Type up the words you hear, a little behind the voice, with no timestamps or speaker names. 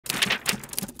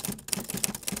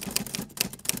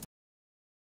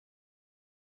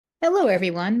Hello,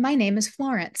 everyone. My name is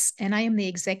Florence, and I am the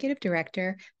Executive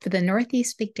Director for the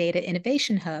Northeast Big Data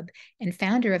Innovation Hub and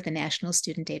founder of the National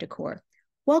Student Data Corps.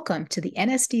 Welcome to the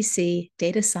NSDC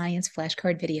Data Science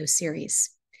Flashcard Video Series.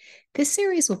 This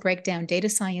series will break down data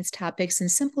science topics in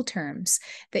simple terms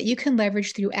that you can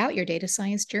leverage throughout your data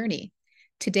science journey.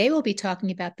 Today, we'll be talking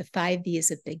about the 5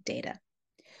 V's of big data.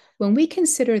 When we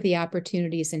consider the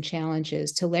opportunities and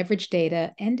challenges to leverage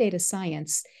data and data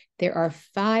science, there are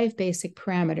 5 basic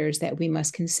parameters that we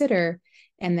must consider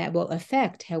and that will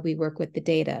affect how we work with the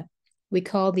data. We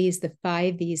call these the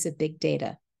 5 V's of big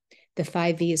data. The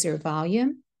 5 V's are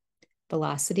volume,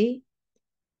 velocity,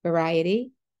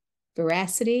 variety,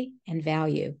 veracity, and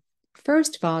value.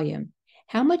 First, volume.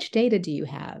 How much data do you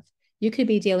have? You could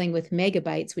be dealing with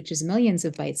megabytes, which is millions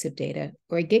of bytes of data,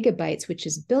 or gigabytes, which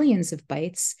is billions of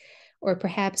bytes, or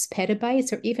perhaps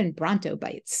petabytes or even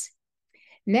brontobytes.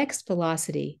 Next,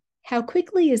 velocity. How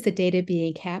quickly is the data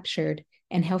being captured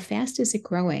and how fast is it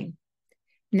growing?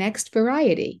 Next,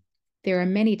 variety. There are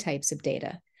many types of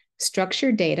data.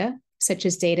 Structured data, such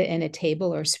as data in a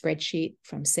table or spreadsheet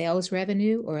from sales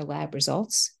revenue or lab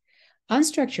results.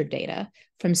 Unstructured data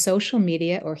from social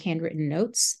media or handwritten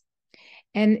notes.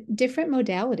 And different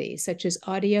modalities, such as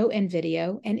audio and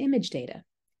video and image data.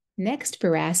 Next,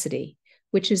 veracity,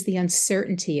 which is the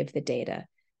uncertainty of the data.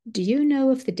 Do you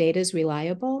know if the data is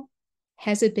reliable?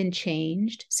 Has it been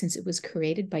changed since it was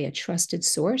created by a trusted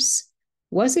source?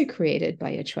 Was it created by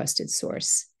a trusted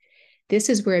source? This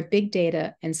is where big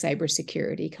data and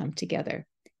cybersecurity come together.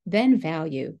 Then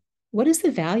value. What is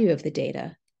the value of the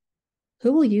data?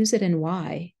 Who will use it and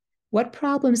why? What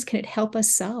problems can it help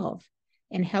us solve?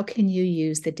 And how can you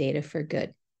use the data for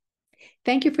good?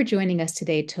 Thank you for joining us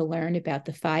today to learn about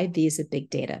the 5 V's of big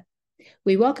data.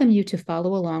 We welcome you to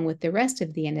follow along with the rest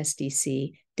of the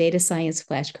NSDC Data Science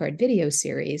Flashcard Video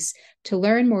Series to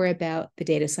learn more about the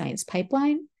data science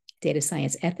pipeline, data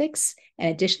science ethics, and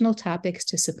additional topics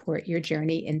to support your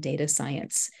journey in data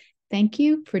science. Thank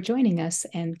you for joining us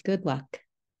and good luck.